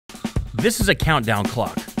This is a countdown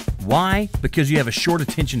clock. Why? Because you have a short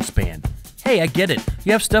attention span. Hey, I get it.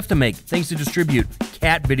 You have stuff to make, things to distribute,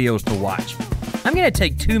 cat videos to watch. I'm going to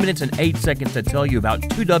take 2 minutes and 8 seconds to tell you about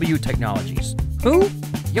 2W Technologies. Who?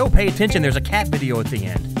 Yo, pay attention, there's a cat video at the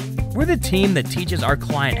end. We're the team that teaches our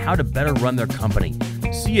client how to better run their company.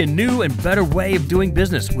 See a new and better way of doing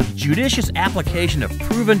business with judicious application of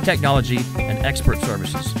proven technology and expert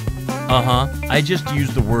services. I just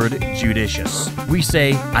used the word judicious. We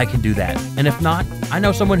say, I can do that. And if not, I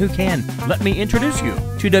know someone who can. Let me introduce you.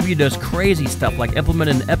 2W does crazy stuff like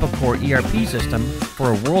implement an Epicor ERP system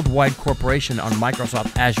for a worldwide corporation on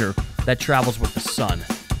Microsoft Azure that travels with the sun.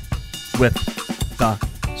 With the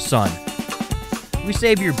sun. We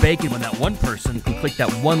save your bacon when that one person can click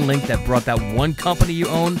that one link that brought that one company you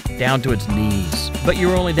own down to its knees. But you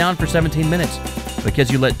were only down for 17 minutes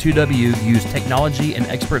because you let 2W use technology and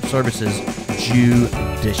expert services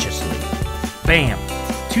judiciously. Bam!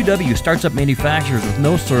 2W starts up manufacturers with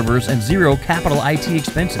no servers and zero capital IT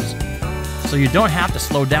expenses. So you don't have to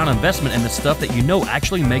slow down investment in the stuff that you know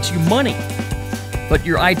actually makes you money. But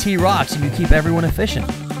your IT rocks and you keep everyone efficient.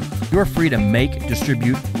 You're free to make,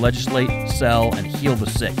 distribute, legislate, sell, and heal the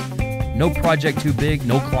sick. No project too big,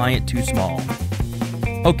 no client too small.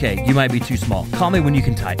 Okay, you might be too small. Call me when you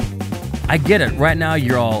can type. I get it. Right now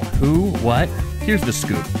you're all, who? What? Here's the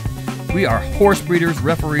scoop. We are horse breeders,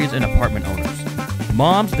 referees, and apartment owners.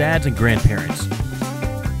 Moms, dads, and grandparents.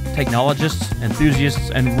 Technologists,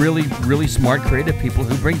 enthusiasts, and really, really smart creative people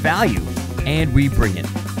who bring value. And we bring it.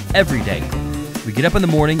 Every day. We get up in the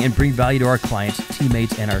morning and bring value to our clients,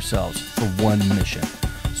 teammates, and ourselves for one mission.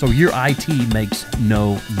 So your IT makes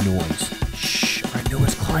no noise. Shh, our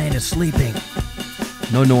newest client is sleeping.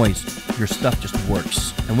 No noise. Your stuff just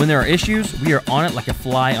works. And when there are issues, we are on it like a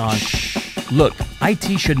fly on. Shh. Look,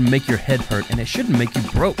 IT shouldn't make your head hurt, and it shouldn't make you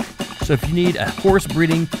broke. So if you need a horse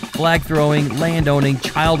breeding, flag throwing, land owning,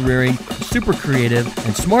 child rearing, super creative,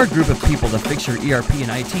 and smart group of people to fix your ERP and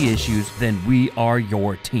IT issues, then we are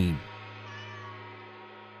your team.